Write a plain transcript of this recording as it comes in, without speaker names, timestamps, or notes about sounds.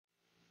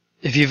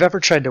If you've ever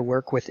tried to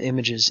work with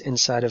images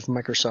inside of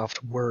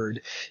Microsoft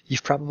Word,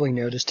 you've probably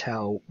noticed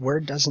how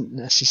Word doesn't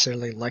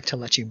necessarily like to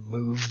let you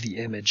move the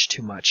image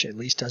too much. At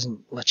least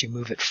doesn't let you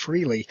move it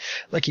freely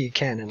like you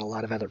can in a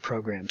lot of other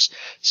programs.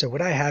 So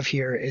what I have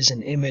here is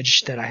an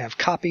image that I have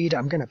copied.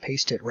 I'm going to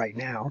paste it right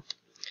now.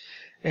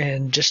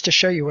 And just to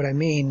show you what I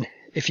mean,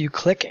 if you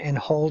click and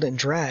hold and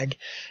drag,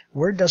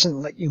 Word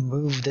doesn't let you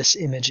move this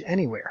image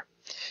anywhere.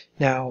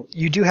 Now,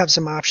 you do have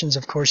some options.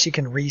 Of course, you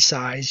can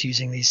resize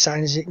using these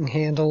sizing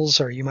handles,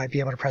 or you might be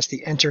able to press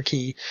the Enter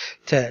key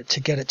to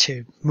get it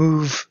to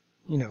move,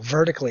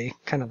 vertically,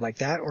 kind of like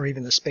that, or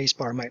even the space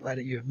bar might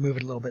let you move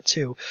it a little bit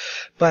too.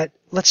 But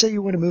let's say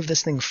you want to move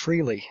this thing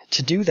freely.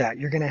 To do that,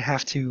 you're going to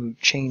have to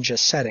change a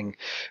setting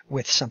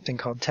with something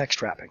called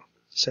text wrapping.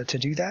 So to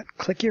do that,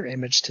 click your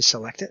image to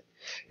select it,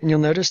 and you'll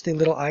notice the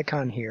little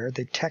icon here,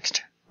 the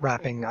text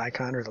wrapping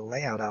icon or the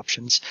layout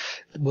options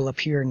will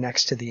appear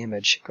next to the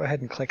image. Go ahead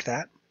and click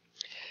that.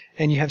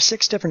 And you have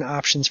 6 different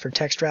options for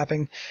text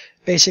wrapping.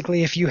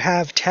 Basically, if you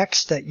have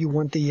text that you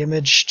want the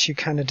image to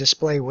kind of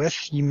display with,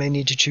 you may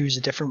need to choose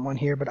a different one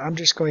here, but I'm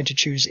just going to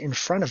choose in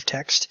front of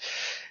text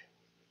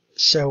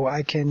so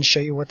I can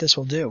show you what this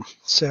will do.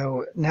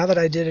 So now that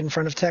I did in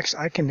front of text,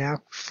 I can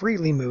now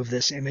freely move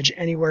this image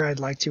anywhere I'd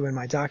like to in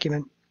my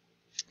document.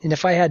 And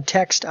if I had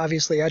text,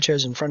 obviously I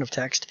chose in front of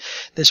text,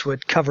 this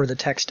would cover the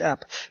text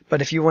up.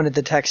 But if you wanted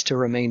the text to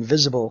remain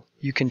visible,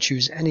 you can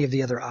choose any of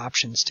the other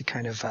options to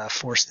kind of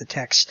force the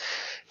text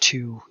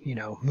to,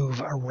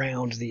 move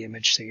around the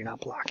image so you're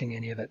not blocking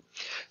any of it.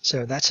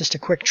 So that's just a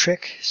quick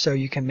trick so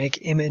you can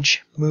make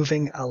image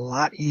moving a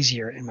lot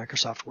easier in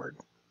Microsoft Word.